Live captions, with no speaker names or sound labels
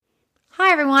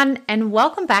Hi, everyone, and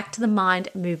welcome back to the Mind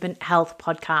Movement Health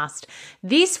podcast.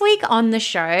 This week on the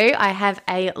show, I have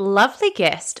a lovely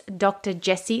guest, Dr.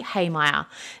 Jessie Hehmeyer.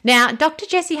 Now, Dr.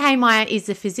 Jessie Hehmeyer is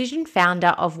the physician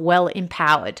founder of Well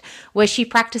Empowered, where she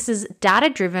practices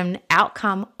data-driven,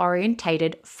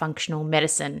 outcome-orientated functional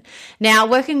medicine. Now,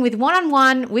 working with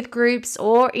one-on-one, with groups,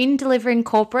 or in delivering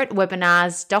corporate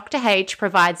webinars, Dr. H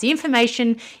provides the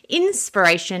information,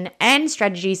 inspiration, and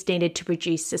strategies needed to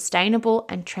produce sustainable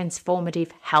and transformative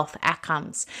health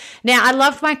outcomes. Now, I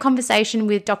loved my conversation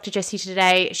with Dr. Jessie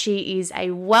today. She is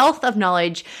a wealth of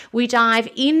knowledge. We dive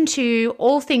into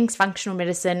all things functional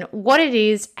medicine, what it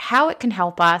is, how it can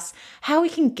help us, how we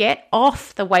can get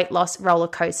off the weight loss roller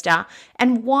coaster,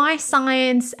 and why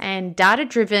science and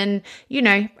data-driven,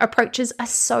 approaches are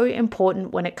so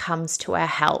important when it comes to our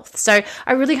health. So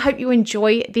I really hope you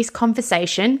enjoy this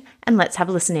conversation, and let's have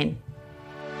a listen in.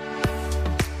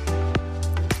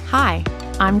 Hi,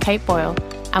 I'm Kate Boyle,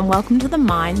 and welcome to the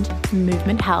Mind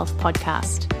Movement Health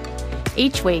podcast.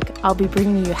 Each week, I'll be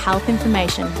bringing you health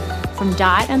information from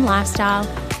diet and lifestyle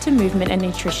to movement and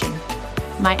nutrition.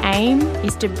 My aim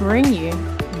is to bring you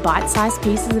bite-sized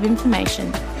pieces of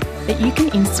information that you can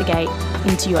instigate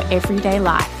into your everyday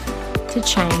life to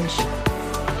change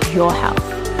your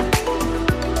health.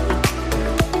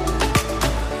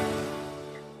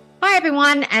 Hi,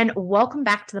 everyone, and welcome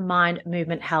back to the Mind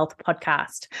Movement Health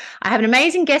podcast. I have an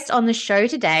amazing guest on the show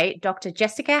today, Dr.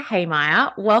 Jessica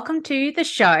Hehmeyer. Welcome to the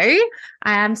show. I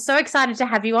am so excited to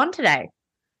have you on today.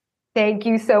 Thank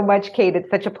you so much, Kate. It's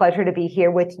such a pleasure to be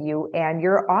here with you and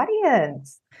your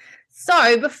audience.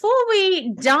 So before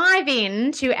we dive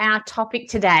into our topic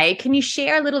today, can you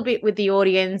share a little bit with the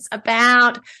audience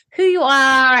about who you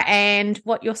are and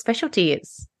what your specialty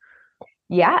is?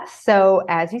 Yes. So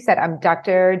as you said, I'm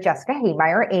Dr. Jessica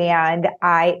Hehmeyer, and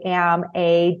I am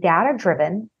a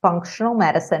data-driven functional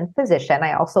medicine physician.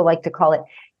 I also like to call it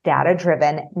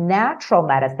data-driven natural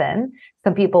medicine.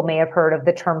 Some people may have heard of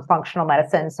the term functional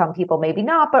medicine. Some people maybe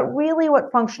not. But really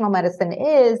what functional medicine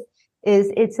is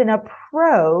it's an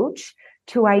approach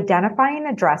to identifying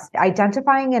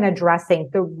and addressing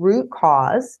the root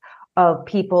cause of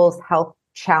people's health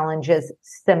challenges,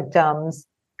 symptoms,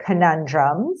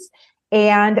 conundrums,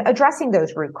 and addressing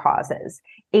those root causes.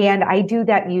 And I do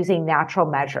that using natural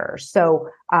measures. So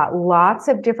lots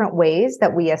of different ways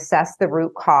that we assess the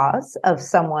root cause of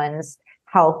someone's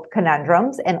health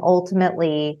conundrums. And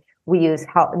ultimately, we use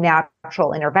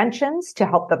natural interventions to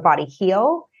help the body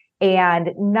heal. And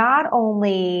not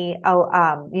only,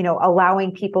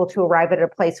 allowing people to arrive at a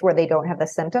place where they don't have the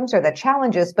symptoms or the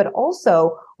challenges, but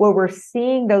also where we're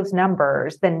seeing those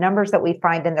numbers, the numbers that we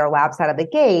find in their labs out of the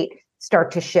gate,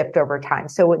 start to shift over time.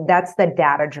 So that's the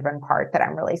data-driven part that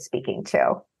I'm really speaking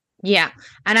to. Yeah.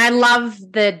 And I love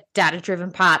the data-driven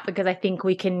part because I think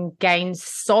we can gain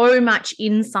so much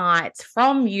insights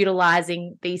from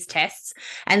utilizing these tests.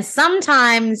 And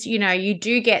sometimes, you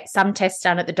do get some tests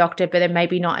done at the doctor, but they're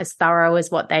maybe not as thorough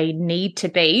as what they need to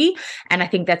be. And I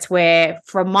think that's where,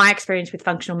 from my experience with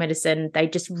functional medicine, they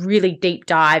just really deep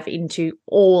dive into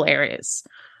all areas.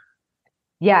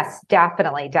 Yes,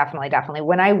 definitely.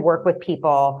 When I work with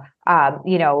people,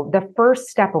 the first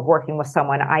step of working with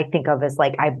someone I think of is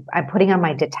like, I'm putting on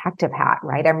my detective hat,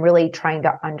 right? I'm really trying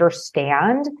to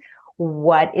understand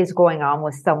what is going on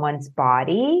with someone's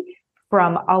body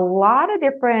from a lot of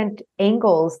different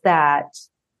angles that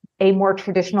a more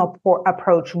traditional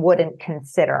approach wouldn't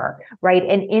consider, right?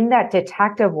 And in that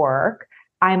detective work,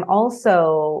 I'm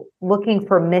also looking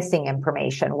for missing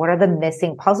information. What are the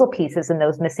missing puzzle pieces? And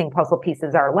those missing puzzle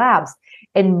pieces are labs.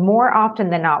 And more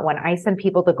often than not, when I send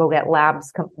people to go get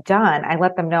labs done, I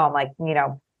let them know, I'm like,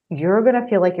 you're going to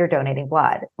feel like you're donating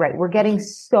blood, right? We're getting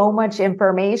so much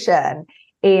information,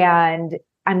 and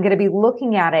I'm going to be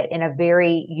looking at it in a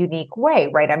very unique way,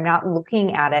 right? I'm not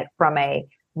looking at it from a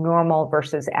normal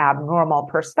versus abnormal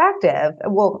perspective.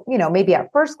 Well, maybe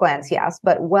at first glance, yes,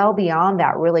 but well beyond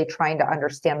that, really trying to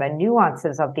understand the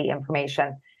nuances of the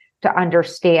information to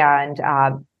understand,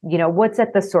 what's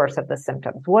at the source of the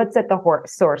symptoms, what's at the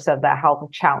source of the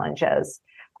health challenges,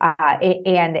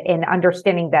 and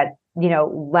understanding that,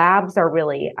 labs are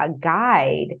really a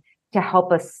guide to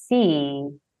help us see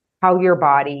how your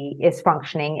body is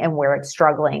functioning and where it's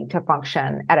struggling to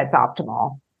function at its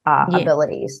optimal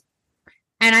abilities.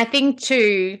 And I think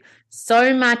too,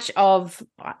 so much of,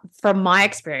 from my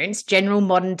experience, general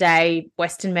modern day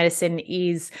Western medicine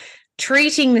is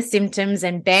treating the symptoms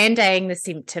and band-aiding the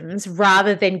symptoms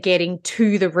rather than getting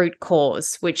to the root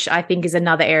cause, which I think is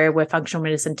another area where functional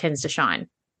medicine tends to shine.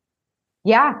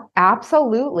 Yeah,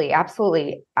 absolutely.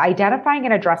 Absolutely. Identifying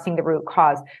and addressing the root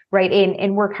cause, right?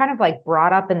 And we're kind of like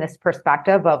brought up in this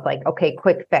perspective of like, okay,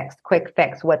 quick fix.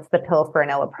 What's the pill for an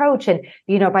ill approach? And,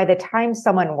 by the time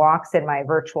someone walks in my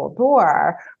virtual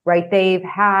door, right, they've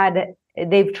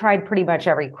tried pretty much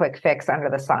every quick fix under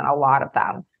the sun, a lot of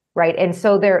them, right? And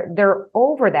so they're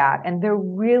over that and they're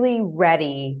really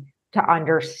ready to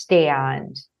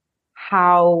understand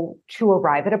how to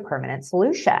arrive at a permanent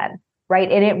solution, right?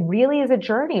 And it really is a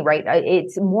journey, right?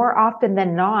 It's more often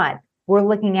than not, we're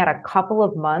looking at a couple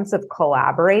of months of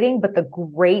collaborating. But the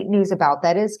great news about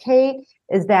that is, Kate,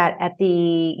 is that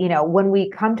when we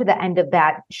come to the end of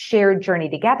that shared journey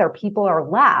together, people are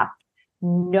left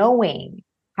knowing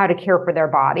how to care for their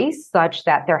bodies such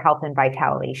that their health and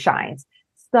vitality shines,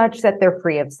 such that they're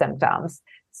free of symptoms,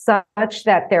 such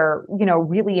that they're,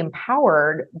 really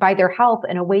empowered by their health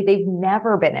in a way they've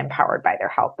never been empowered by their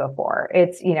health before.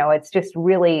 It's just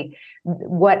really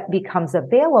what becomes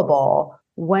available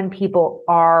when people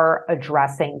are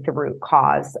addressing the root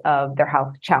cause of their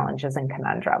health challenges and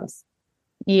conundrums.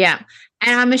 Yeah.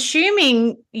 And I'm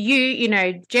assuming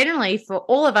generally for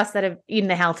all of us that are in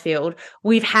the health field,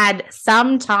 we've had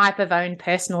some type of own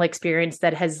personal experience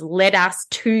that has led us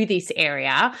to this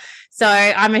area. So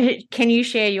can you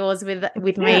share yours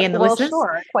with me and the listeners?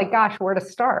 Sure. It's like, gosh, where to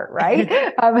start, right?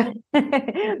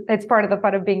 It's part of the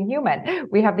fun of being human.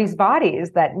 We have these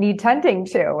bodies that need tending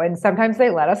to, and sometimes they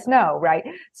let us know, right?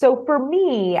 So for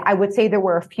me, I would say there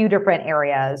were a few different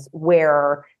areas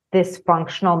where this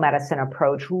functional medicine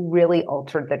approach really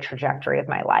altered the trajectory of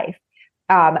my life.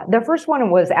 The first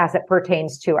one was as it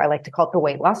pertains to, I like to call it the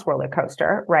weight loss roller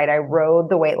coaster, right? I rode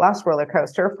the weight loss roller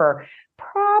coaster for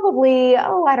probably,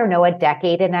 a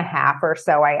decade and a half or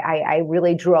so. I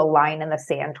really drew a line in the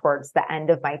sand towards the end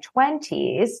of my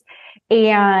 20s,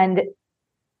 and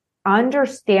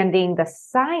understanding the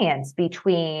science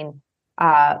between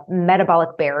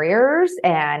metabolic barriers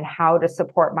and how to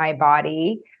support my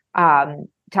body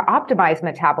to optimize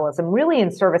metabolism, really in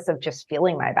service of just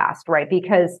feeling my best, right?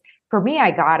 Because for me,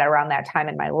 I got around that time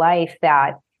in my life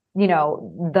that,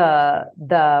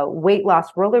 the weight loss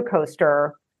roller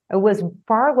coaster, it was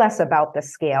far less about the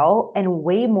scale and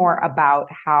way more about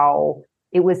how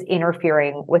it was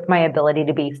interfering with my ability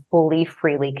to be fully,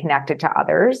 freely connected to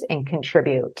others and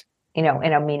contribute, in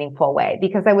a meaningful way,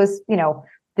 because I was,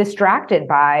 distracted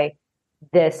by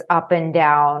this up and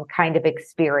down kind of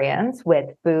experience with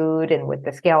food and with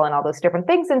the scale and all those different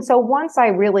things. And so once I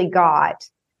really got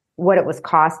what it was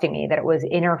costing me, that it was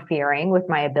interfering with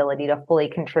my ability to fully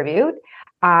contribute,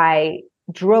 I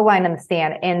drew a line in the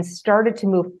sand and started to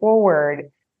move forward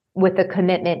with a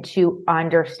commitment to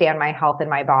understand my health and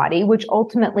my body, which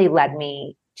ultimately led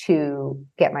me to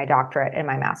get my doctorate and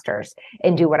my master's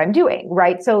and do what I'm doing,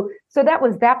 right? So that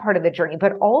was that part of the journey,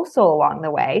 but also along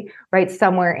the way, right,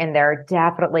 somewhere in there,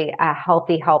 definitely a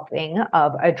healthy helping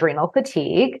of adrenal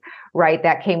fatigue, right,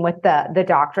 that came with the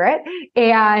doctorate,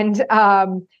 and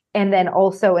then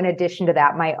also in addition to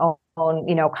that, my own,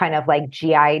 kind of like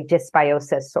GI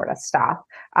dysbiosis sort of stuff.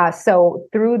 So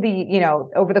through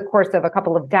over the course of a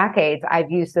couple of decades, I've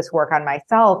used this work on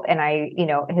myself, and I,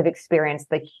 have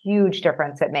experienced the huge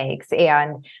difference it makes.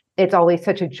 And it's always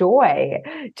such a joy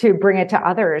to bring it to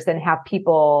others and have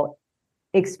people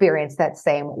experience that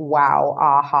same wow,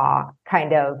 aha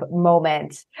kind of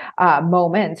moments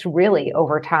really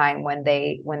over time when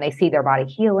they see their body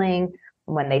healing,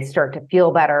 when they start to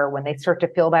feel better, when they start to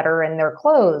feel better in their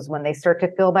clothes, when they start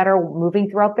to feel better moving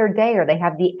throughout their day, or they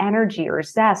have the energy or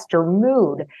zest or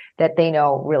mood that they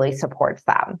know really supports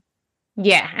them.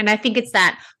 Yeah. And I think it's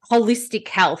that holistic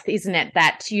health, isn't it?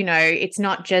 That, it's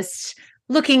not just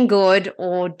looking good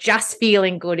or just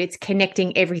feeling good. It's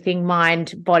connecting everything,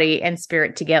 mind, body, and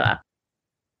spirit together.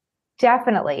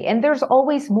 Definitely. And there's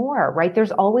always more, right?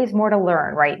 There's always more to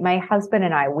learn, right? My husband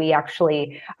and we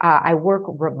actually, I work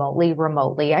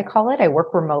remotely. I call it, I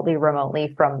work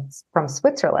remotely from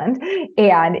Switzerland,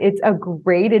 and it's a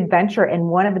great adventure. And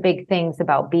one of the big things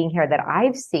about being here that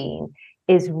I've seen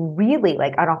is really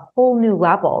like on a whole new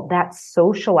level, that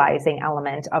socializing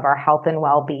element of our health and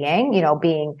well-being,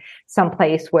 being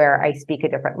someplace where I speak a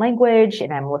different language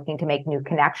and I'm looking to make new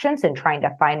connections and trying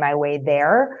to find my way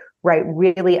there, right?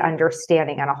 Really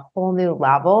understanding on a whole new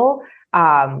level,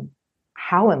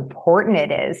 how important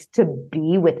it is to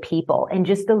be with people and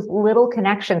just those little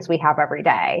connections we have every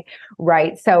day,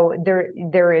 right? So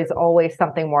there is always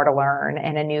something more to learn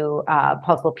and a new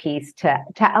puzzle piece to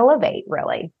elevate,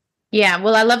 really. Yeah,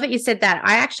 well, I love that you said that.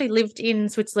 I actually lived in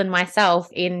Switzerland myself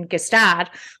in Gstaad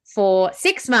for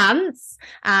 6 months,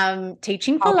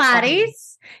 teaching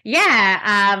Pilates.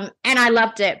 Yeah, and I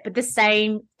loved it. But the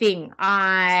same thing.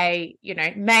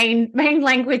 Main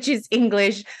language is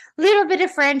English, little bit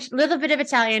of French, little bit of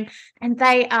Italian, and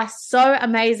they are so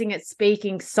amazing at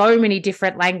speaking so many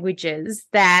different languages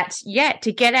that,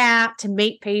 to get out, to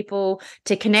meet people,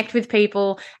 to connect with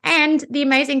people. And the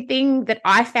amazing thing that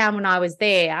I found when I was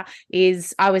there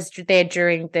is I was there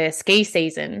during the ski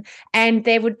season, and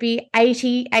there would be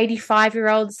 80,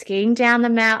 85-year-olds skiing down the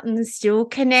mountains, still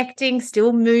connecting,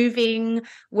 still moving,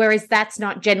 whereas that's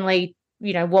not generally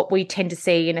what we tend to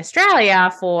see in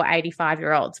Australia for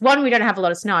 85-year-olds. One, we don't have a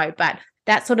lot of snow, but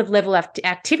that sort of level of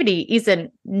activity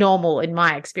isn't normal in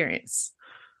my experience.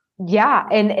 Yeah.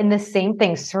 And the same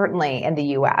thing, certainly in the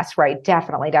US, right?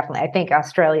 Definitely. I think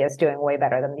Australia is doing way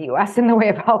better than the US in the way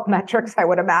of health metrics, I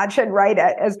would imagine, right?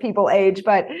 As people age.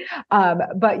 But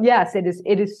yes,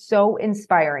 it is so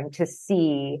inspiring to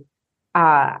see,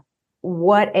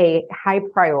 what a high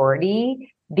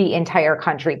priority the entire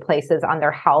country places on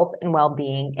their health and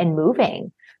well-being and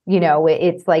moving.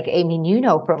 It's like,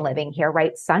 from living here,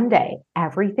 right? Sunday,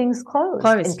 everything's closed.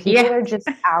 And people are just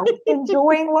out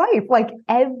enjoying life. Like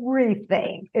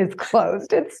everything is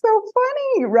closed. It's so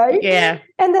funny, right? Yeah.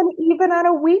 And then even on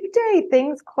a weekday,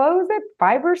 things close at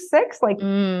 5 or 6,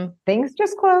 things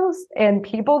just close and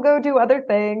people go do other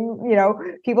things.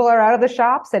 People are out of the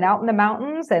shops and out in the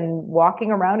mountains and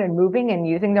walking around and moving and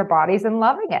using their bodies and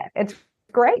loving it. It's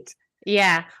great.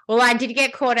 Yeah. Well, I did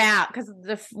get caught out because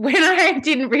when I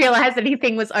didn't realize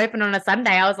anything was open on a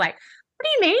Sunday, I was like, what do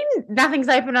you mean nothing's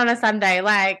open on a Sunday?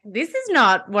 Like, this is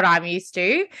not what I'm used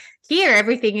to. Here,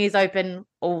 everything is open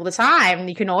all the time.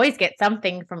 You can always get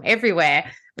something from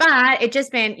everywhere. But it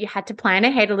just meant you had to plan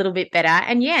ahead a little bit better.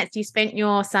 And yes, you spent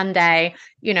your Sunday,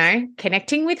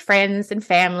 connecting with friends and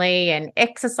family and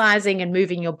exercising and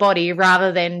moving your body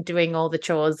rather than doing all the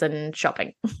chores and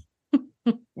shopping.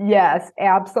 Yes,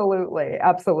 absolutely.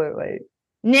 Absolutely.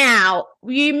 Now,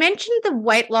 you mentioned the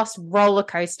weight loss roller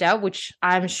coaster, which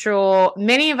I'm sure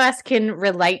many of us can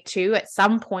relate to at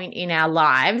some point in our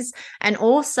lives, and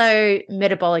also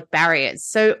metabolic barriers.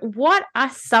 So what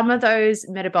are some of those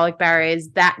metabolic barriers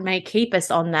that may keep us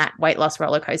on that weight loss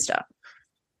roller coaster?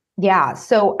 Yeah.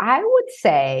 So I would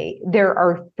say there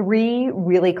are 3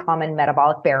 really common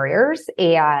metabolic barriers.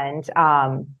 And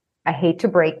I hate to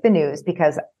break the news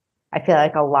because I feel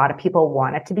like a lot of people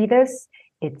want it to be this.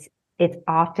 It's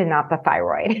often not the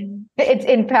thyroid. It's,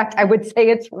 in fact, I would say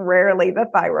it's rarely the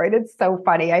thyroid. It's so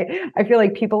funny. I feel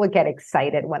like people would get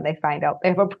excited when they find out they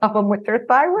have a problem with their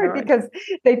thyroid because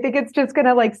they think it's just going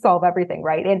to solve everything,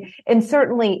 right? And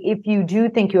certainly if you do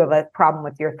think you have a problem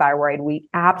with your thyroid, we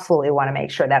absolutely want to make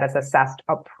sure that is assessed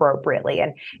appropriately.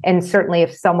 And certainly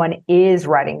if someone is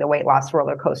riding the weight loss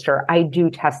roller coaster, I do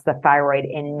test the thyroid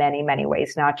in many, many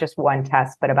ways, not just one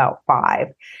test, but about 5.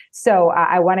 So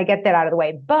I want to get that out of the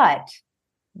way, but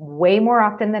way more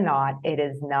often than not, it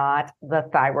is not the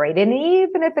thyroid. And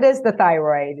even if it is the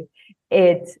thyroid,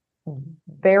 it's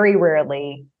very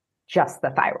rarely just the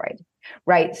thyroid,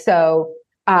 right? So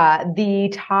the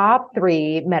top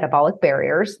 3 metabolic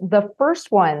barriers, the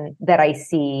first one that I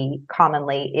see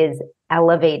commonly is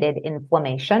elevated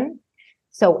inflammation.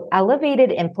 So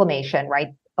elevated inflammation, right?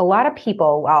 A lot of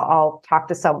people, I'll talk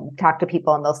to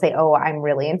people and they'll say, oh, I'm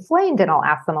really inflamed. And I'll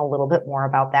ask them a little bit more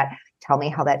about that. Tell me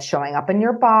how that's showing up in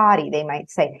your body. They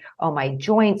might say, oh, my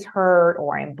joints hurt,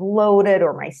 or I'm bloated,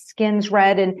 or my skin's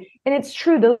red. And it's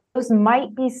true. Those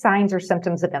might be signs or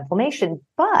symptoms of inflammation,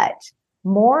 but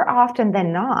more often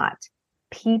than not,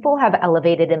 people have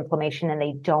elevated inflammation and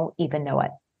they don't even know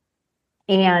it.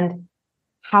 And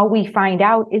how we find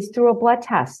out is through a blood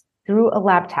test, through a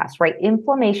lab test, right?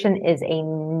 Inflammation is a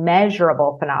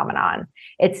measurable phenomenon.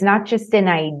 It's not just an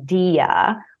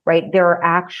idea, right? There are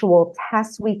actual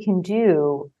tests we can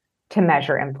do to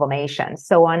measure inflammation.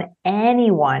 So on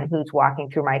anyone who's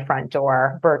walking through my front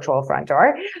door, virtual front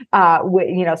door,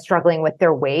 struggling with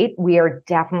their weight, we are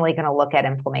definitely going to look at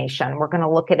inflammation. We're going to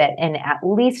look at it in at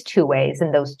least 2 ways.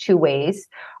 And those 2 ways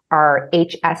are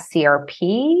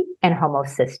hsCRP and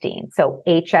homocysteine. So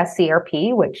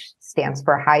hsCRP, which stands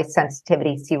for high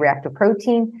sensitivity C-reactive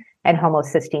protein, and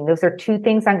homocysteine. Those are 2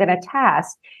 things I'm going to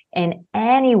test in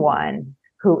anyone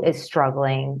who is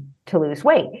struggling to lose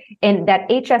weight. And that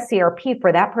hsCRP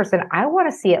for that person, I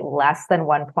want to see it less than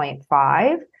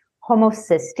 1.5.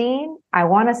 Homocysteine, I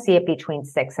want to see it between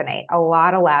 6 and 8. A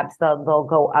lot of labs, they'll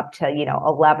go up to,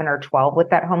 11 or 12 with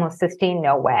that homocysteine.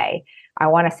 No way. I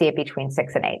want to see it between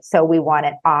 6 and 8. So we want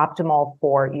it optimal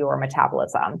for your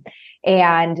metabolism.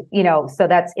 And, so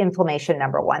that's inflammation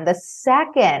number 1. The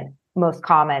second most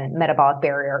common metabolic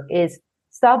barrier is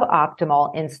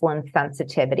suboptimal insulin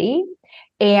sensitivity.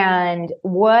 And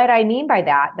what I mean by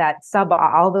that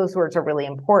all those words are really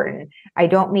important. I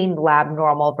don't mean lab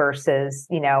normal versus,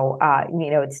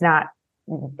 it's not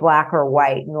black or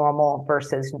white, normal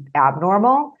versus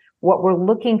abnormal. What we're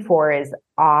looking for is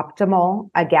optimal,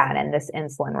 again, in this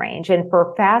insulin range. And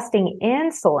for fasting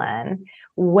insulin,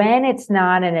 when it's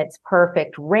not in its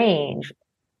perfect range,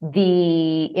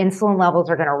 the insulin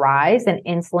levels are going to rise, and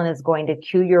insulin is going to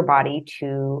cue your body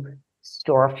to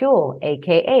store fuel,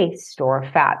 aka store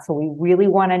fat. So we really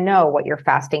want to know what your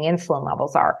fasting insulin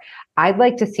levels are. I'd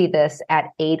like to see this at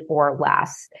 8 or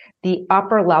less, the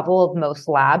upper level of most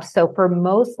labs. So for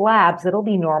most labs, it'll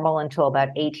be normal until about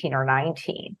 18 or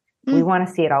 19. We want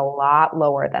to see it a lot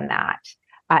lower than that.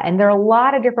 And there are a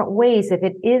lot of different ways, if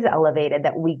it is elevated,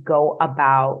 that we go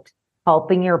about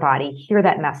helping your body hear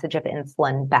that message of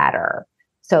insulin better.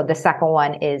 So the second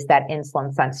one is that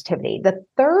insulin sensitivity. The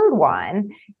third one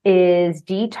is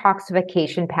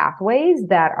detoxification pathways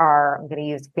that are, I'm going to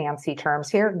use fancy terms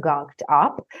here, gunked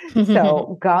up.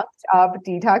 So gunked up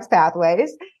detox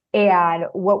pathways. And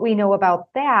what we know about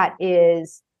that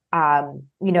is, when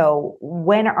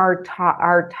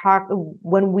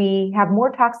when we have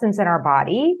more toxins in our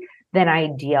body than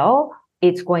ideal,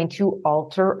 it's going to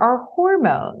alter our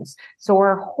hormones. So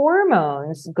our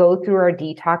hormones go through our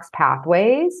detox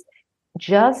pathways,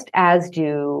 just as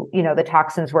do, the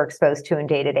toxins we're exposed to in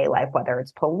day-to-day life, whether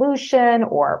it's pollution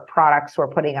or products we're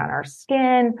putting on our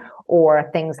skin or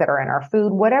things that are in our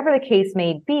food, whatever the case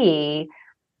may be,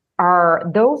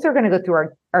 those are going to go through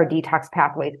our detox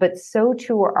pathways, but so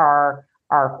too are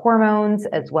our hormones,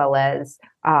 as well as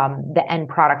the end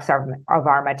products of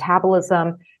our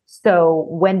metabolism. So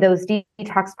when those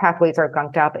detox pathways are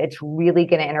gunked up, it's really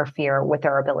going to interfere with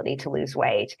our ability to lose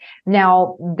weight.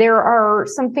 Now, there are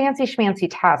some fancy schmancy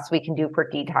tests we can do for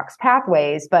detox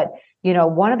pathways, but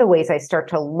one of the ways I start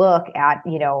to look at,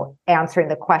 answering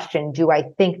the question, do I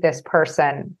think this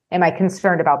person, am I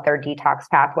concerned about their detox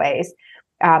pathways?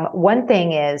 One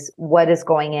thing is what is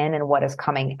going in and what is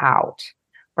coming out,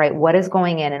 right? What is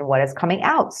going in and what is coming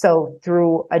out. So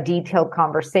through a detailed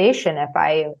conversation, if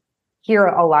I hear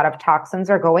a lot of toxins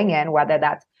are going in, whether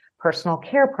that's personal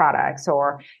care products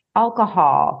or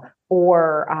alcohol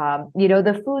or,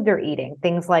 the food they're eating,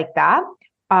 things like that.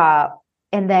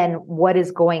 And then what is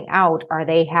going out? Are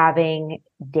they having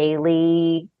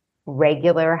daily,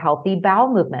 regular, healthy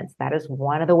bowel movements? That is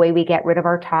one of the way we get rid of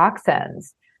our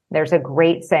toxins. There's a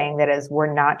great saying that is,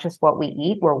 we're not just what we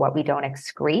eat, we're what we don't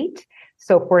excrete.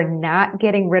 So if we're not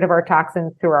getting rid of our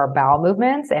toxins through our bowel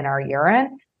movements and our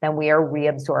urine, then we are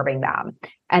reabsorbing them.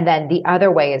 And then the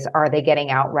other way is, are they getting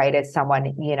out, right? Is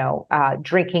someone,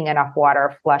 drinking enough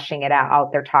water, flushing it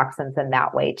out their toxins in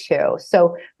that way too.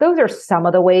 So those are some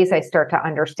of the ways I start to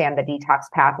understand the detox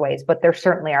pathways, but there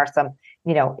certainly are some,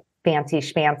 fancy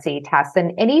schmancy tests,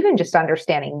 and even just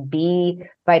understanding B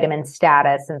vitamin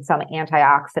status and some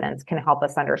antioxidants can help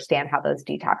us understand how those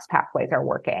detox pathways are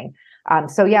working.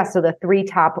 So the three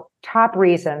top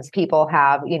reasons people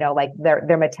have, like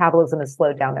their metabolism is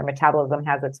slowed down, their metabolism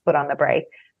has its foot on the brake.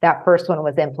 That first one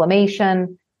was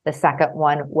inflammation. The second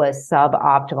one was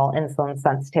suboptimal insulin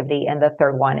sensitivity. And the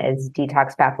third one is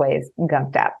detox pathways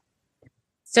gunked up.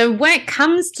 So when it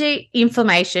comes to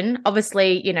inflammation,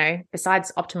 obviously,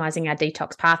 besides optimizing our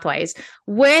detox pathways,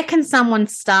 where can someone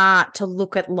start to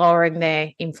look at lowering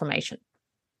their inflammation?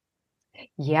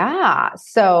 Yeah.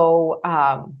 So,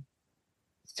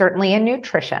 certainly in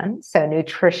nutrition. So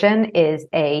nutrition is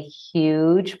a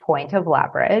huge point of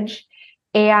leverage.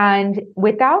 And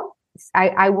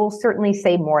I will certainly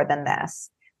say more than this,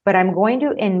 but I'm going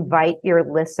to invite your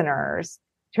listeners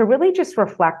to really just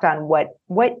reflect on what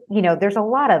there's a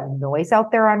lot of noise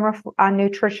out there on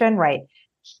nutrition, right?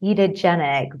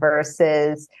 Ketogenic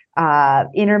versus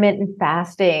intermittent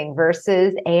fasting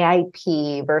versus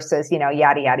AIP versus,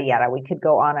 yada, yada, yada. We could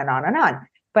go on and on and on,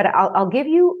 but I'll give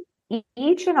you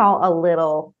each and all a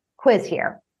little quiz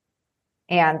here.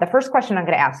 And the first question I'm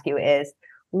going to ask you is,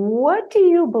 what do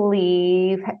you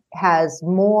believe has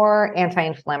more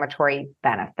anti-inflammatory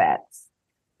benefits?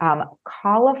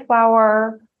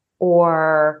 Cauliflower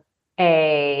or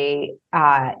a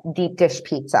deep dish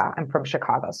pizza? I'm from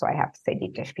Chicago, so I have to say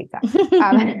deep dish pizza.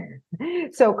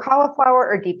 So cauliflower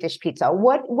or deep dish pizza?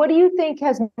 What do you think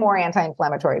has more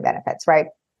anti-inflammatory benefits, right?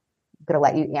 I'm going to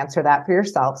let you answer that for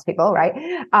yourselves, people, right?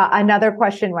 Another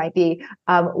question might be,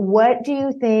 what do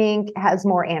you think has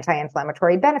more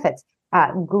anti-inflammatory benefits?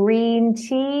 Green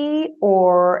tea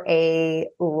or a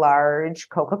large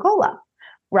Coca-Cola?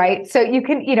 Right. So you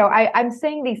can, I'm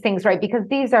saying these things, right, because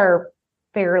these are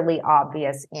fairly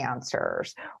obvious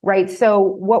answers, right? So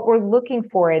what we're looking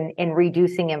for in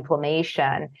reducing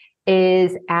inflammation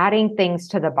is adding things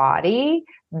to the body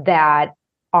that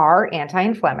are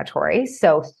anti-inflammatory.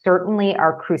 So certainly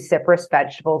our cruciferous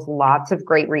vegetables, lots of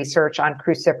great research on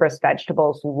cruciferous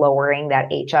vegetables lowering that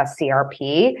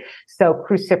HSCRP. So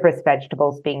cruciferous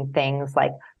vegetables being things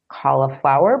like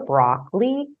cauliflower,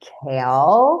 broccoli,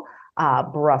 kale,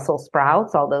 Brussels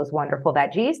sprouts, all those wonderful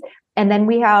veggies. And then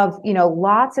we have,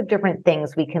 lots of different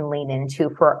things we can lean into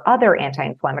for other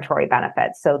anti-inflammatory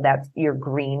benefits. So that's your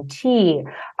green tea,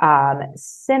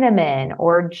 cinnamon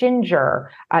or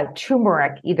ginger,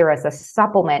 turmeric, either as a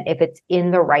supplement if it's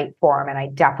in the right form. And I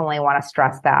definitely want to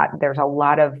stress that there's a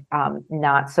lot of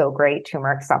not so great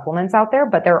turmeric supplements out there,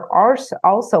 but there are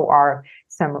also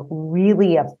some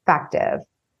really effective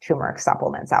turmeric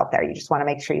supplements out there. You just want to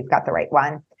make sure you've got the right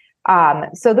one.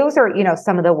 So those are,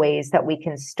 some of the ways that we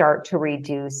can start to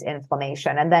reduce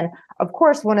inflammation. And then, of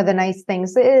course, one of the nice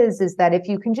things is that if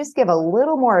you can just give a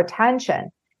little more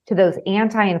attention to those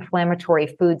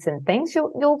anti-inflammatory foods and things,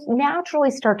 you'll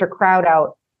naturally start to crowd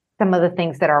out some of the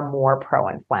things that are more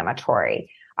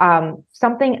pro-inflammatory.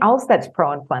 Something else that's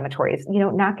pro-inflammatory is,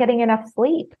 not getting enough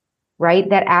sleep, right?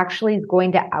 That actually is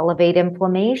going to elevate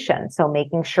inflammation. So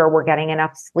making sure we're getting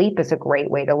enough sleep is a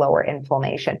great way to lower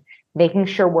inflammation. Making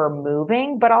sure we're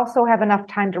moving, but also have enough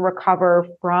time to recover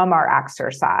from our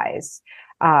exercise.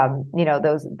 All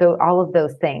of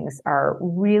those things are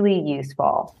really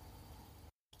useful.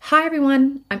 Hi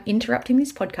everyone, I'm interrupting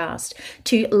this podcast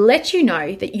to let you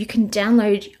know that you can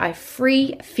download a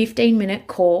free 15-minute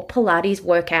core Pilates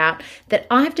workout that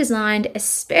I've designed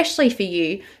especially for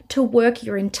you to work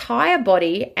your entire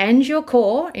body and your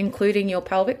core, including your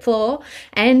pelvic floor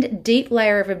and deep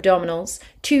layer of abdominals,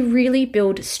 to really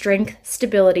build strength,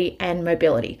 stability, and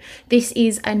mobility. This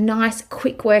is a nice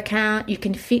quick workout you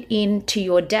can fit into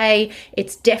your day.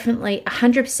 It's definitely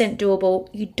 100% doable.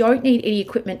 You don't need any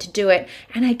equipment to do it.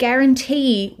 And I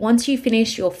guarantee once you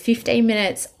finish your 15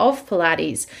 minutes of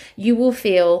Pilates, you will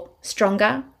feel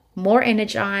stronger, more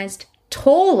energized,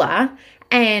 taller,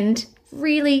 and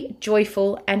really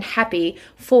joyful and happy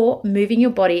for moving your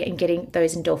body and getting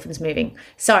those endorphins moving.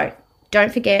 So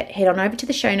don't forget, head on over to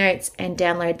the show notes and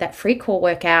download that free core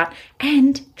workout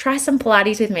and try some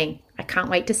Pilates with me. I can't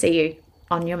wait to see you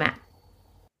on your mat.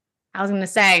 I was going to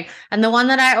say, and the one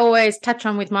that I always touch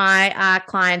on with my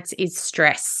clients is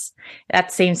stress.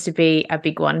 That seems to be a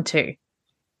big one too.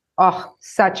 Oh,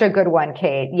 such a good one,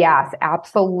 Kate. Yes,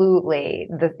 absolutely.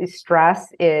 The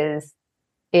stress is,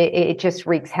 it just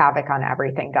wreaks havoc on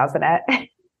everything, doesn't it?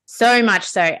 So much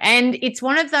so. And it's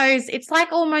one of those, it's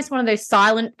like almost one of those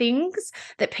silent things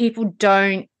that people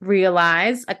don't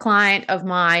realize. A client of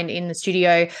mine in the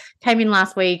studio came in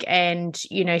last week and,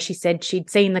 she said she'd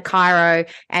seen the chiro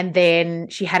and then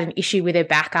she had an issue with her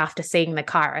back after seeing the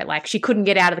chiro. Like she couldn't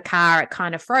get out of the car. It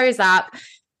kind of froze up.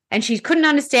 And she couldn't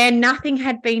understand. Nothing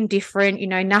had been different,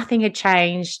 nothing had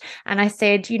changed. And I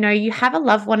said, you have a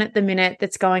loved one at the minute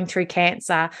that's going through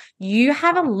cancer. You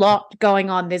have a lot going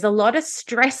on. There's a lot of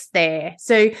stress there.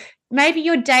 So maybe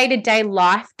your day-to-day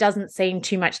life doesn't seem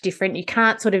too much different. You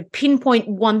can't sort of pinpoint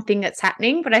one thing that's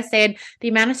happening. But I said the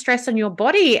amount of stress on your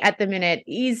body at the minute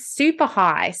is super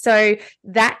high. So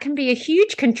that can be a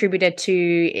huge contributor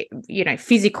to,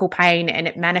 physical pain and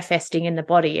it manifesting in the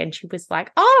body. And she was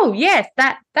like, oh, yes,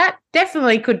 that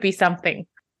definitely could be something.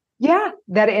 Yeah,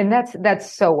 that's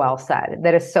so well said.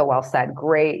 That is so well said.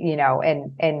 Great,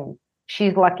 and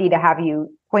she's lucky to have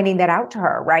you pointing that out to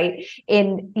her, right?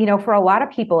 And, for a lot of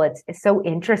people, it's so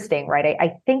interesting, right?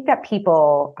 I think that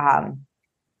people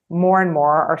more and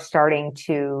more are starting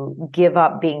to give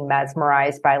up being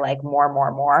mesmerized by like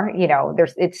more.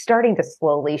 It's starting to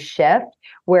slowly shift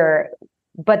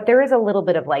but there is a little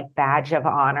bit of like badge of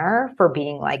honor for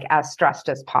being like as stressed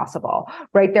as possible,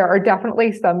 right? There are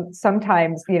definitely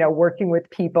sometimes, working with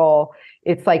people,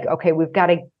 it's like, okay, we've got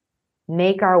to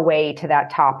make our way to that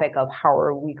topic of how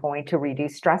are we going to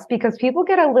reduce stress, because people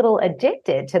get a little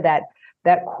addicted to that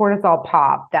cortisol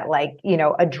pop, that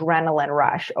adrenaline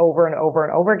rush over and over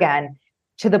and over again,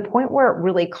 to the point where it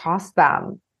really costs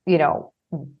them,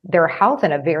 their health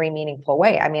in a very meaningful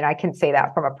way. I mean, I can say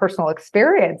that from a personal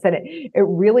experience, and it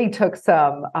really took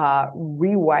some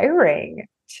rewiring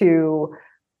to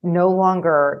no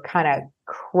longer kind of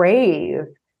crave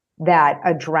that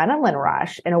adrenaline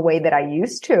rush in a way that I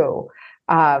used to.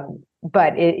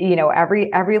 But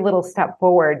every little step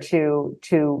forward to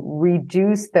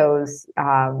reduce those,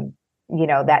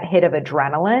 that hit of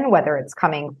adrenaline, whether it's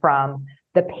coming from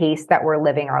the pace that we're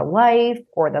living our life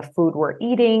or the food we're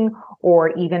eating, or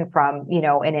even from,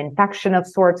 an infection of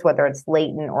sorts, whether it's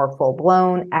latent or full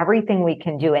blown, everything we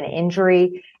can do, an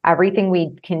injury, everything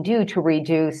we can do to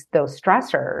reduce those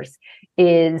stressors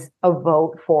is a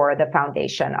vote for the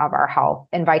foundation of our health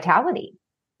and vitality.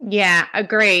 Yeah,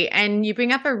 agree. And you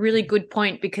bring up a really good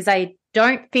point, because I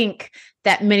don't think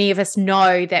that many of us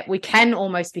know that we can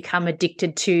almost become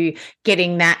addicted to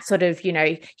getting that sort of,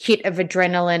 hit of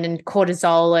adrenaline and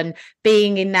cortisol and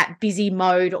being in that busy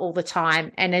mode all the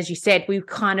time. And as you said, we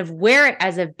kind of wear it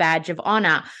as a badge of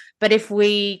honor. But if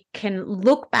we can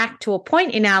look back to a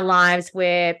point in our lives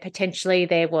where potentially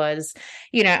there was,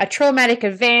 a traumatic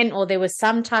event, or there was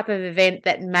some type of event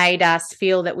that made us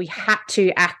feel that we had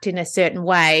to act in a certain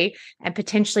way, and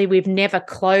potentially we've never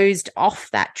closed off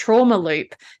that trauma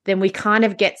loop, then we kind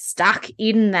of get stuck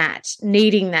in that,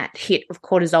 needing that hit of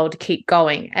cortisol to keep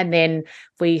going. And then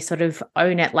we sort of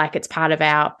own it like it's part of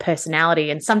our personality.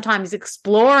 And sometimes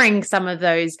exploring some of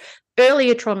those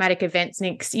earlier traumatic events,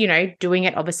 doing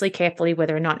it obviously carefully,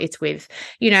 whether or not it's with,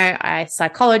 a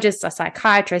psychologist, a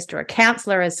psychiatrist, or a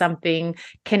counselor or something,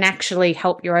 can actually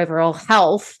help your overall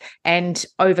health and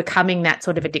overcoming that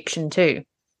sort of addiction too.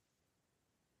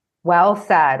 Well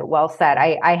said. Well said.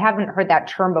 I haven't heard that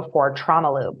term before,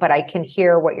 trauma loop, but I can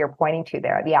hear what you're pointing to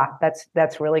there. Yeah,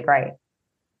 that's really great.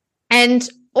 And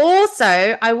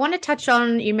also, I want to touch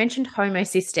on, you mentioned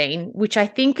homocysteine, which I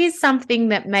think is something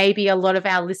that maybe a lot of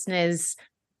our listeners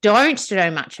don't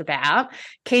know much about.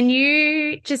 Can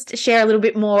you just share a little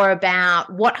bit more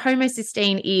about what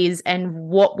homocysteine is and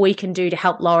what we can do to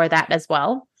help lower that as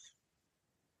well?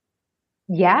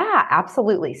 Yeah,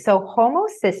 absolutely. So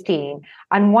homocysteine,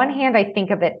 on one hand, I think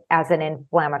of it as an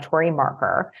inflammatory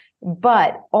marker,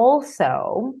 but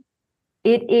also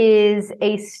it is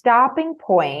a stopping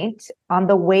point on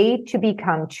the way to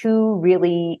become two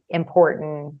really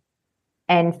important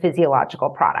and physiological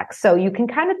products. So you can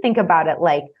kind of think about it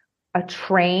like a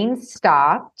train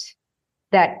stopped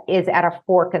that is at a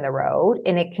fork in the road,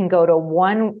 and it can go to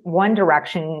one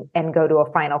direction and go to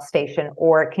a final station,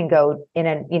 or it can go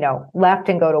in left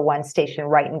and go to one station,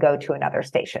 right and go to another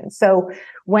station. So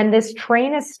when this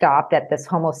train is stopped at this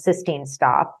homocysteine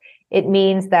stop, it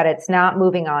means that it's not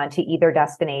moving on to either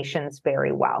destinations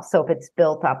very well. So if it's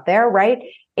built up there, right?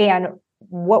 And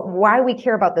why we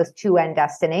care about those two end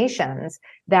destinations,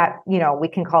 that, we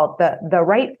can call it the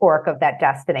right fork of that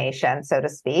destination, so to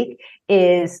speak,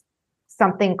 is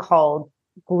something called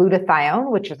glutathione,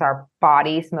 which is our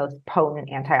body's most potent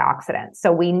antioxidant.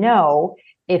 So we know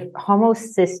if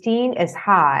homocysteine is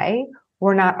high,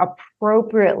 we're not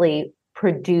appropriately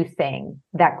producing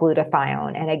that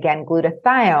glutathione. And again,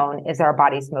 glutathione is our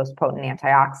body's most potent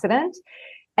antioxidant.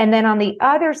 And then on the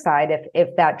other side,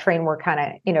 if that train were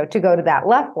kind of, to go to that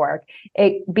left fork,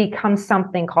 it becomes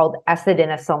something called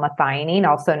S-adenosylmethionine,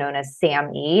 also known as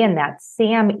SAMe. And that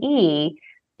SAMe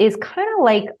is kind of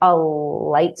like a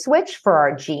light switch for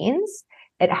our genes.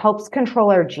 It helps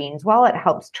control our genes well. It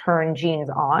helps turn genes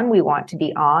on, we want to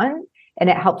be on, and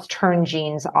it helps turn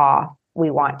genes off,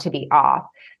 we want to be off.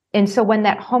 And so when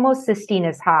that homocysteine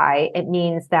is high, it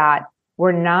means that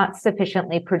we're not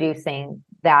sufficiently producing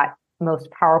that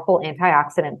most powerful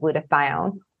antioxidant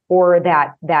glutathione, or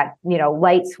that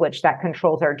light switch that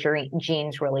controls our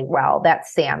genes really well,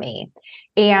 that's SAMe.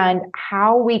 And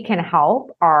how we can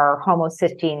help our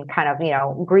homocysteine kind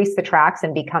of, grease the tracks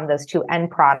and become those two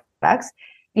end products,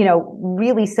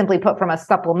 really simply put, from a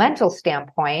supplemental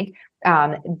standpoint,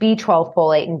 B12,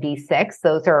 folate, and B6,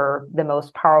 those are the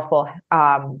most powerful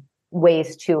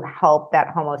ways to help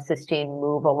that homocysteine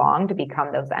move along to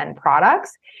become those end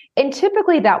products. And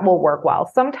typically that will work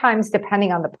well. Sometimes,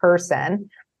 depending on the person,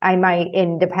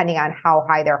 depending on how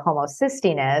high their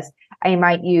homocysteine is, I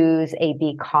might use a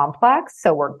B complex.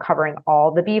 So we're covering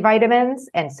all the B vitamins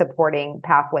and supporting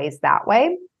pathways that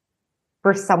way.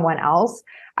 For someone else,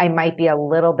 I might be a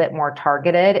little bit more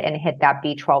targeted and hit that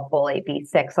B12, folate,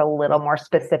 B6 a little more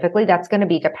specifically. That's going to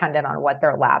be dependent on what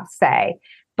their labs say.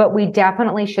 But we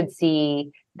definitely should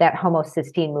see that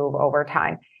homocysteine move over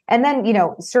time. And then,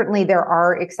 certainly there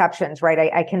are exceptions,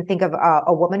 right? I can think of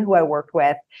a woman who I worked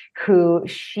with who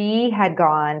she had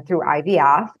gone through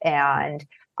IVF and,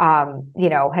 tried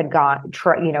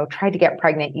to get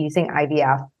pregnant using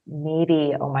IVF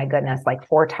maybe, oh my goodness, like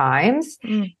 4 times.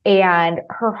 And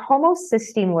her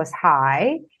homocysteine was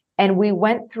high. And we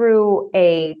went through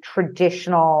a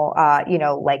traditional,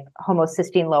 like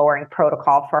homocysteine lowering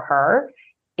protocol for her.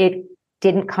 It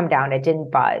didn't come down. It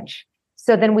didn't budge.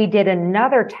 So then we did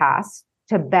another test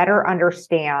to better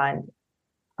understand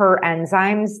her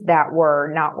enzymes that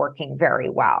were not working very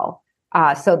well.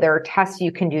 So there are tests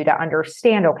you can do to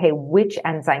understand, okay, which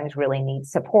enzymes really need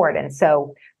support. And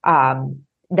so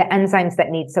the enzymes that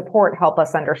need support help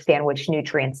us understand which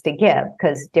nutrients to give,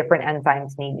 because different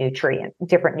enzymes need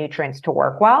different nutrients to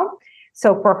work well.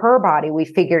 So for her body, we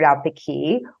figured out the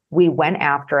key. We went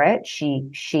after it.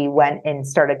 She went and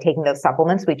started taking those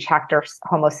supplements. We checked her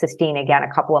homocysteine again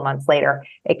a couple of months later.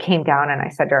 It came down, and I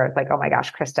said to her, like, oh my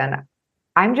gosh, Kristen,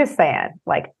 I'm just saying,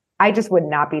 like, I just would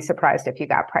not be surprised if you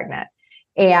got pregnant.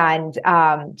 And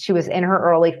she was in her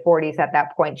early 40s at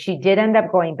that point. She did end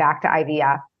up going back to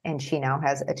IVF, and she now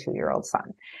has a 2-year-old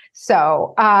son.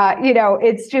 So,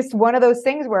 it's just one of those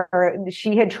things where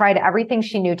she had tried everything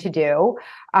she knew to do.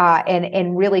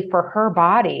 And really for her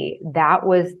body, that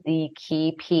was the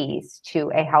key piece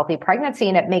to a healthy pregnancy.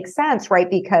 And it makes sense, right?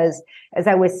 Because as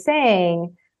I was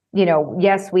saying,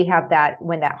 yes, we have that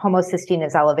when that homocysteine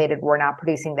is elevated, we're not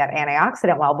producing that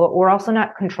antioxidant well, but we're also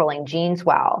not controlling genes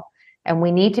well. And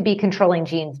we need to be controlling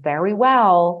genes very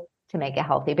well to make a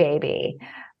healthy baby.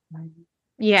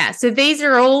 Yeah. So these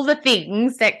are all the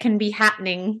things that can be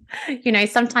happening.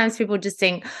 Sometimes people just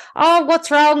think, oh,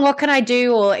 what's wrong? What can I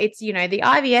do? Or it's, the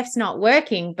IVF's not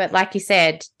working. But like you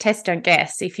said, test, don't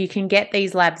guess. If you can get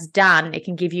these labs done, it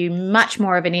can give you much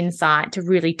more of an insight to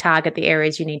really target the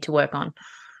areas you need to work on.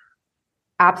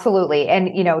 Absolutely. And,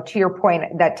 to your point,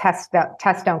 that test,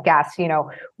 don't guess,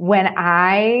 when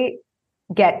I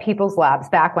get people's labs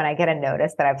back, when I get a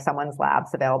notice that I have someone's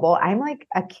labs available, I'm like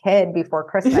a kid before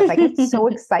Christmas. I get so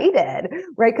excited,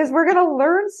 right? Because we're going to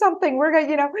learn something. We're going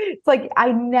to, it's like,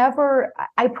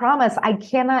 I promise I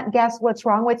cannot guess what's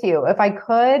wrong with you. If I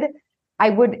could,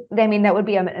 that would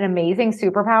be an amazing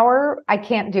superpower. I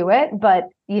can't do it, but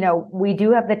we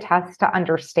do have the tests to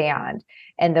understand.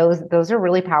 And those are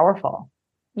really powerful.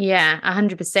 Yeah,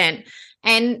 100%.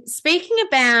 And speaking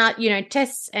about,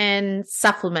 tests and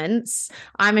supplements,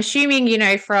 I'm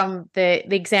assuming, from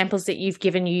the examples that you've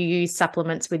given, you use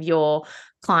supplements with your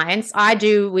clients. I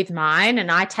do with mine,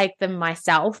 and I take them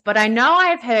myself. But I know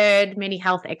I've heard many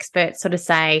health experts sort of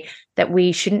say that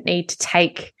we shouldn't need to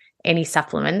take any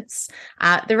supplements.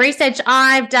 The research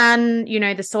I've done,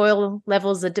 the soil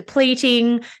levels are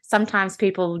depleting. Sometimes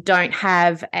people don't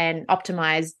have an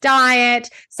optimized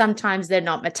diet. Sometimes they're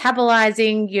not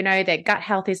metabolizing, their gut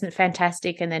health isn't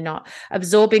fantastic, and they're not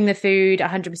absorbing the food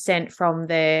 100% from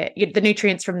the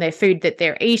nutrients from their food that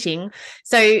they're eating.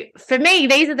 So for me,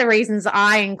 these are the reasons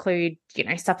I include,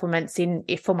 supplements in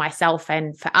for myself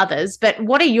and for others. But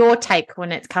what are your take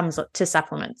when it comes to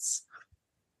supplements?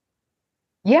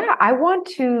 Yeah, I want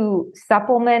to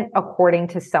supplement according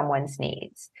to someone's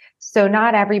needs. So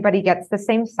not everybody gets the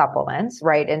same supplements,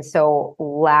 right? And so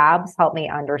labs help me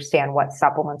understand what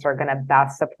supplements are going to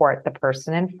best support the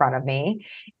person in front of me.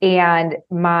 And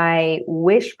my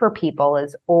wish for people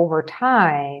is over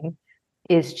time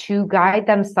is to guide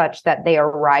them such that they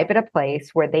arrive at a place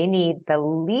where they need the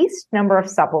least number of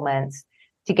supplements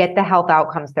to get the health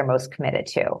outcomes they're most committed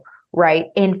to. Right.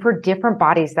 And for different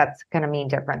bodies, that's going to mean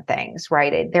different things,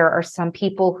 right? There are some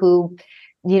people who,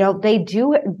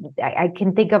 I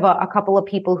can think of a couple of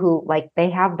people who they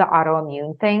have the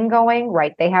autoimmune thing going,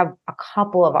 right? They have a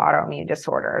couple of autoimmune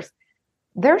disorders.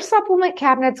 Their supplement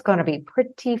cabinet's going to be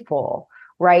pretty full,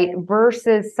 right?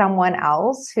 Versus someone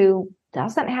else who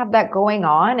doesn't have that going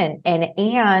on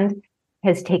and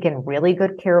has taken really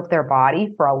good care of their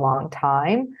body for a long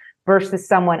time. Versus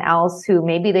someone else who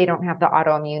maybe they don't have the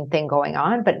autoimmune thing going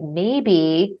on, but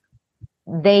maybe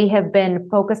they have been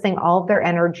focusing all of their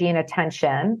energy and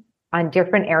attention on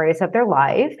different areas of their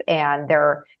life. And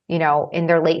they're, in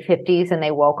their late 50s, and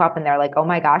they woke up and they're like, oh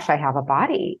my gosh, I have a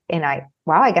body. And I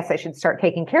guess I should start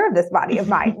taking care of this body of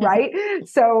mine. Right.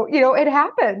 So, it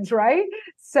happens. Right.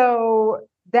 So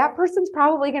that person's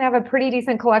probably going to have a pretty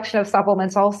decent collection of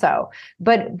supplements also.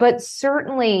 But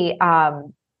certainly,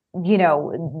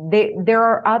 there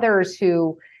are others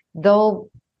who they'll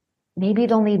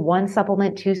need one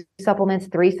supplement, 2 supplements,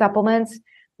 3 supplements.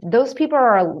 Those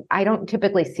people I don't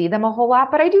typically see them a whole lot,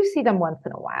 but I do see them once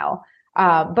in a while.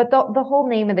 But the whole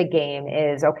name of the game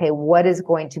is, okay, what is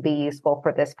going to be useful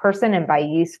for this person? And by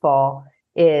useful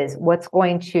is what's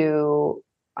going to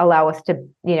allow us to,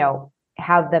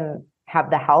 have them have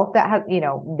the health that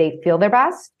they feel their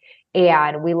best.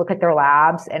 And we look at their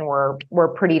labs and we're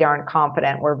pretty darn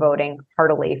confident we're voting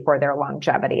heartily for their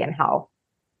longevity and health.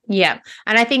 Yeah.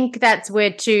 And I think that's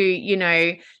where too, you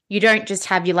don't just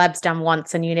have your labs done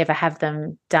once and you never have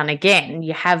them done again.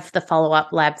 You have the follow-up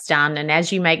labs done. And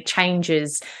as you make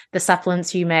changes, the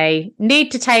supplements you may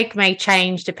need to take may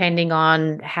change depending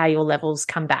on how your levels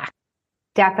come back.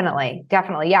 Definitely.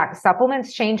 Definitely. Yeah.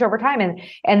 Supplements change over time.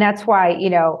 And that's why,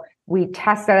 we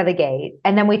test out of the gate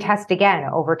and then we test again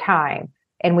over time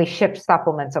and we shift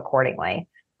supplements accordingly.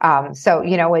 So,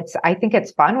 I think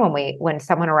it's fun when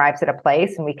someone arrives at a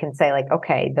place and we can say like,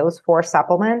 okay, those 4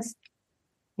 supplements,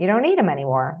 you don't need them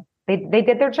anymore. They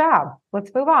did their job.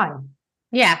 Let's move on.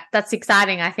 Yeah, that's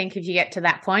exciting. I think if you get to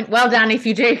that point, well done if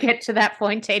you do get to that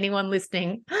point, to anyone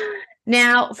listening.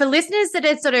 Now, for listeners that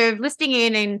are sort of listening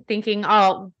in and thinking,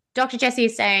 oh, Dr. Jessie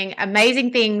is saying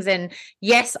amazing things. And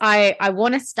yes, I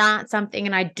want to start something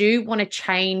and I do want to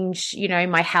change,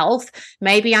 my health.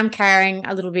 Maybe I'm carrying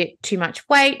a little bit too much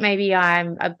weight. Maybe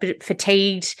I'm a bit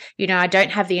fatigued. I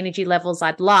don't have the energy levels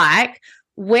I'd like.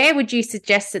 Where would you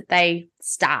suggest that they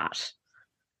start?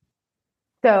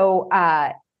 So,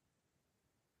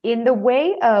 in the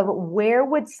way of where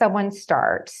would someone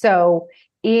start? So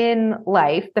in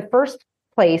life, the first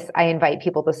place I invite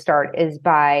people to start is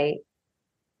by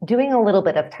doing a little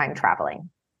bit of time traveling.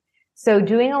 So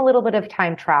doing a little bit of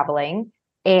time traveling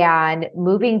and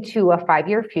moving to a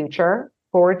 5-year future,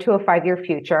 forward to a 5-year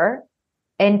future,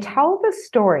 and tell the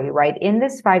story, right? In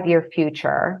this 5-year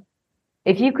future,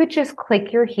 if you could just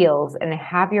click your heels and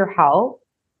have your health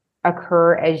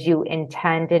occur as you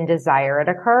intend and desire it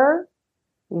occur,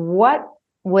 what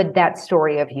would that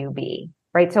story of you be,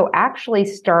 right? So actually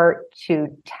start to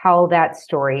tell that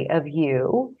story of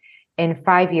you in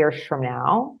 5 years from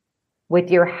now with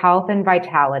your health and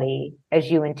vitality as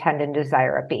you intend and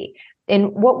desire it be.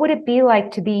 And what would it be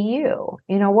like to be you?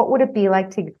 What would it be like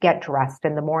to get dressed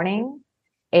in the morning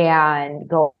and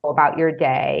go about your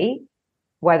day,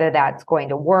 whether that's going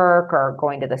to work or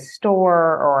going to the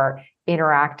store or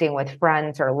interacting with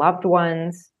friends or loved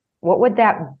ones? What would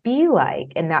that be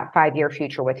like in that 5-year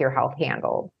future with your health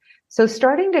handled? So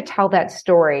starting to tell that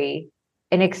story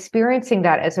and experiencing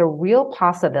that as a real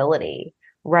possibility,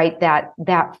 right?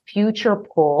 That future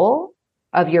pull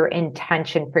of your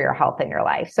intention for your health in your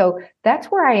life. So that's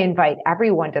where I invite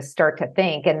everyone to start to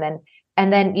think. And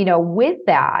then, with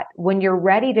that, when you're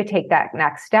ready to take that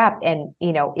next step, and,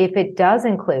 if it does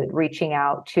include reaching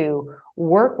out to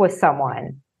work with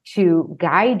someone to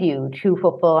guide you to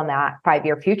fulfill in that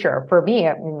 5-year future. For me,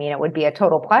 it would be a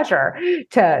total pleasure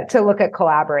to look at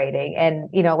collaborating. And,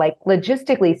 like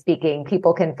logistically speaking,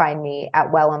 people can find me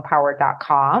at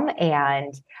wellempowered.com.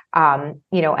 And,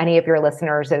 any of your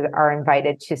listeners are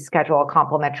invited to schedule a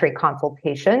complimentary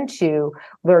consultation to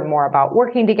learn more about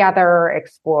working together,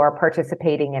 explore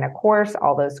participating in a course,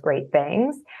 all those great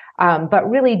things. But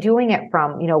really doing it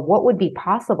from, what would be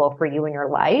possible for you in your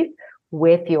life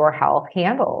with your health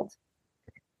handled.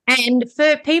 And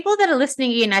for people that are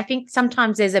listening in, I think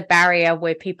sometimes there's a barrier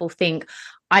where people think,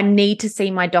 I need to see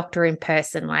my doctor in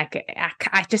person. Like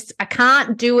I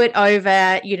can't do it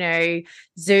over,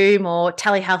 Zoom or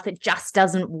telehealth. It just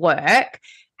doesn't work.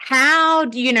 How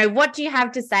do what do you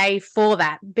have to say for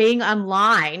that? Being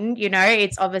online,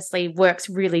 it's obviously works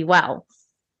really well.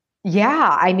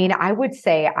 Yeah. I would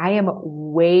say I am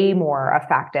way more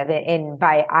effective. And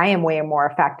by I am way more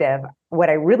effective, what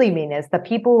I really mean is the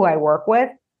people who I work with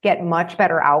get much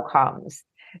better outcomes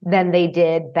than they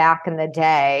did back in the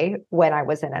day when I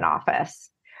was in an office,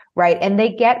 right? And they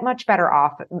get much better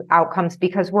outcomes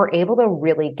because we're able to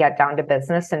really get down to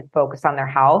business and focus on their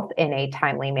health in a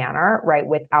timely manner, right?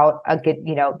 Without a good,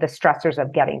 the stressors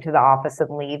of getting to the office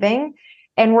and leaving.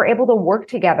 And we're able to work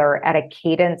together at a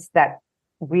cadence that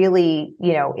really,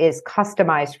 is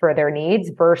customized for their needs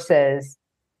versus,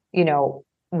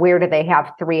 where do they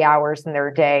have 3 hours in their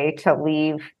day to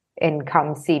leave and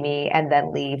come see me and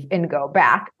then leave and go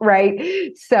back.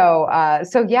 Right. So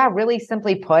yeah, really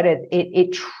simply put,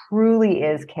 it truly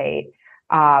is, Kate,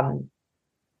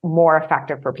 more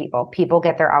effective for people. People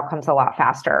get their outcomes a lot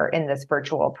faster in this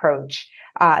virtual approach.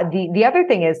 The other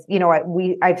thing is,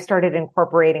 I've started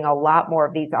incorporating a lot more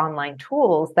of these online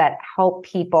tools that help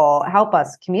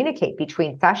us communicate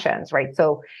between sessions, right?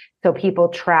 So people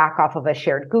track off of a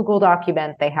shared Google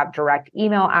document. They have direct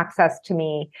email access to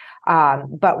me.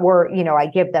 But I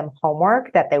give them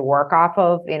homework that they work off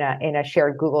of in a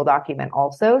shared Google document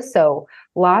also. So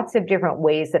lots of different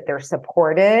ways that they're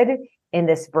supported in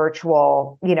this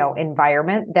virtual,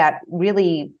 environment that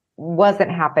really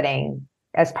wasn't happening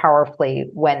as powerfully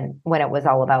when it was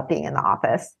all about being in the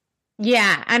office.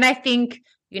 Yeah. And I think,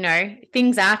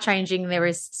 things are changing. There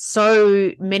is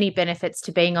so many benefits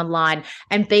to being online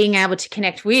and being able to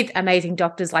connect with amazing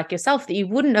doctors like yourself that you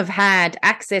wouldn't have had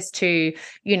access to,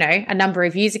 a number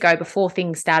of years ago before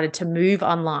things started to move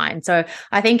online. So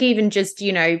I think even just,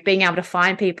 being able to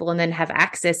find people and then have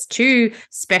access to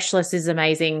specialists is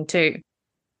amazing too.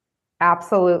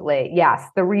 Absolutely. Yes.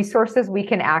 The resources we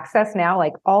can access now,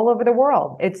 like all over the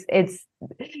world. It's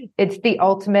the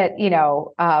ultimate,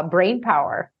 brain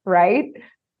power, right?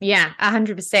 Yeah,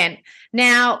 100%.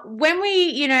 Now, when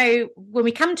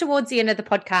we come towards the end of the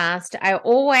podcast, I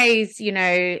always,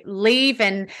 leave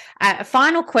a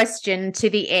final question to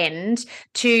the end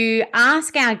to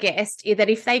ask our guest that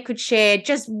if they could share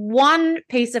just one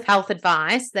piece of health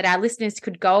advice that our listeners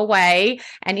could go away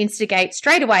and instigate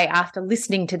straight away after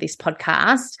listening to this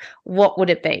podcast, what would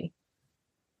it be?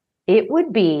 It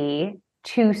would be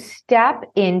to step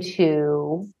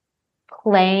into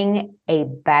playing a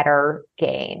better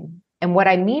game. And what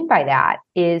I mean by that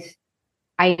is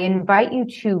I invite you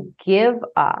to give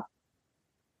up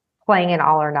playing an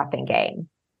all or nothing game,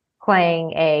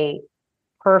 playing a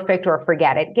perfect or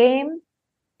forget it game.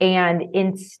 And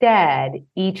instead,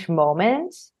 each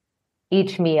moment,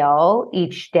 each meal,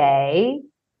 each day,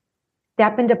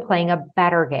 step into playing a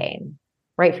better game,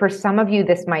 right? For some of you,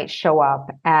 this might show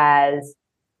up as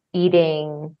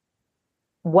eating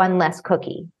one less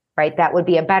cookie, right? That would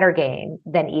be a better game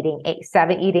than eating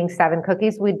seven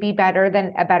cookies would be a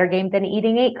better game than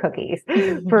eating 8 cookies.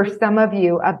 For some of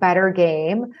you, a better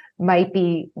game might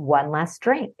be one less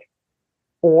drink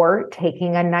or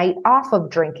taking a night off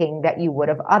of drinking that you would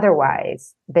have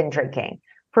otherwise been drinking.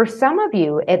 For some of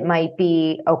you, it might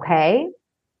be, okay,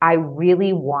 I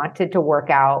really wanted to work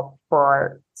out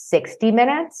for 60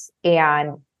 minutes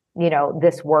and,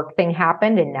 this work thing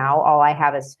happened and now all I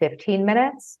have is 15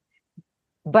 minutes.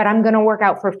 But I'm going to work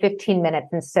out for 15 minutes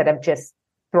instead of just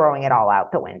throwing it all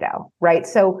out the window, right?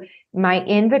 So my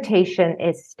invitation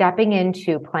is stepping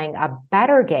into playing a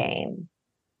better game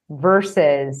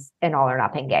versus an all or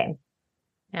nothing game.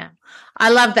 Yeah. I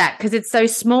love that because it's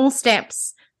those small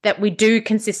steps that we do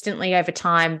consistently over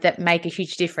time that make a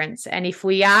huge difference. And if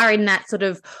we are in that sort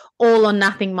of all or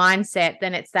nothing mindset,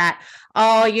 then it's that,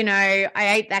 I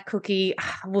ate that cookie,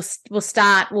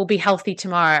 we'll be healthy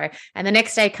tomorrow. And the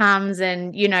next day comes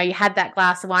and, you had that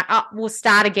glass of wine, we'll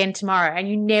start again tomorrow. And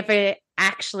you never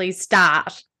actually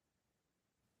start.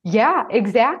 Yeah,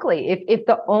 exactly. If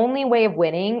the only way of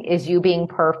winning is you being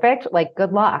perfect, like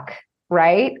good luck,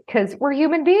 right? Because we're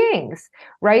human beings,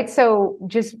 right? So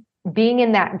just being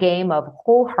in that game of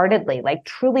wholeheartedly, like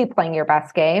truly playing your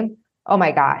best game. Oh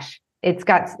my gosh. It's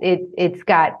got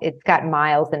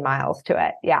miles and miles to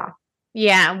it. Yeah.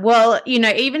 Yeah. Well,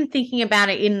 even thinking about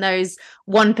it in those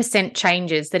 1%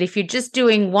 changes, that if you're just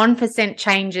doing 1%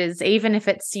 changes, even if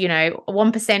it's,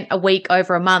 1% a week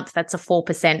over a month, that's a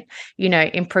 4%,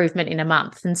 improvement in a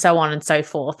month and so on and so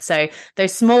forth. So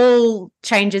those small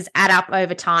changes add up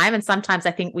over time. And sometimes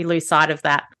I think we lose sight of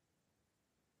that.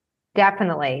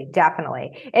 Definitely.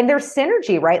 And there's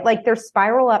synergy, right? Like there's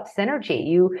spiral up synergy.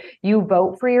 You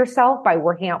vote for yourself by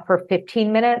working out for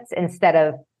 15 minutes instead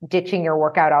of ditching your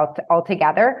workout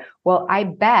altogether. Well, I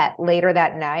bet later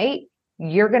that night,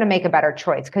 you're going to make a better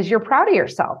choice because you're proud of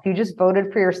yourself. You just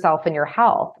voted for yourself and your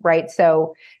health, right?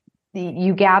 So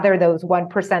you gather those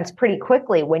 1% pretty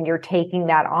quickly when you're taking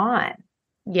that on.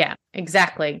 Yeah,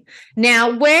 exactly.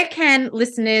 Now, where can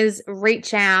listeners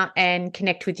reach out and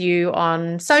connect with you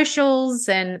on socials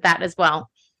and that as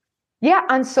well? Yeah,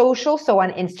 on social. So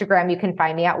on Instagram, you can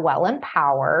find me at Well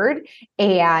Empowered.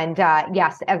 And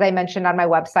yes, as I mentioned on my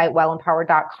website,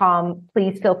 wellempowered.com,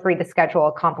 please feel free to schedule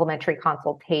a complimentary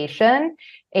consultation.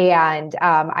 And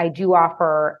I do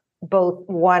offer both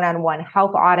one-on-one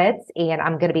health audits, and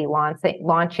I'm going to be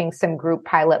launching some group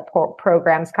pilot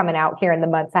programs coming out here in the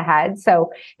months ahead.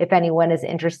 So if anyone is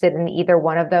interested in either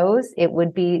one of those, it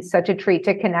would be such a treat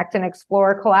to connect and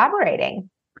explore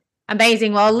collaborating.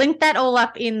 Amazing. Well, I'll link that all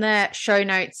up in the show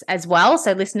notes as well.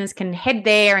 So listeners can head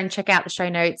there and check out the show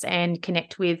notes and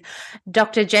connect with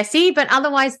Dr. Jessie. But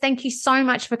otherwise, thank you so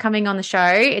much for coming on the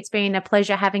show. It's been a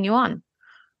pleasure having you on.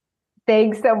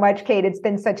 Thanks so much, Kate. It's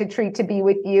been such a treat to be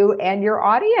with you and your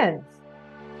audience.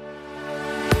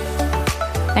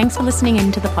 Thanks for listening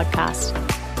into the podcast.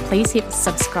 Please hit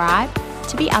subscribe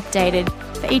to be updated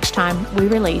for each time we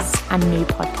release a new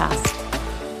podcast.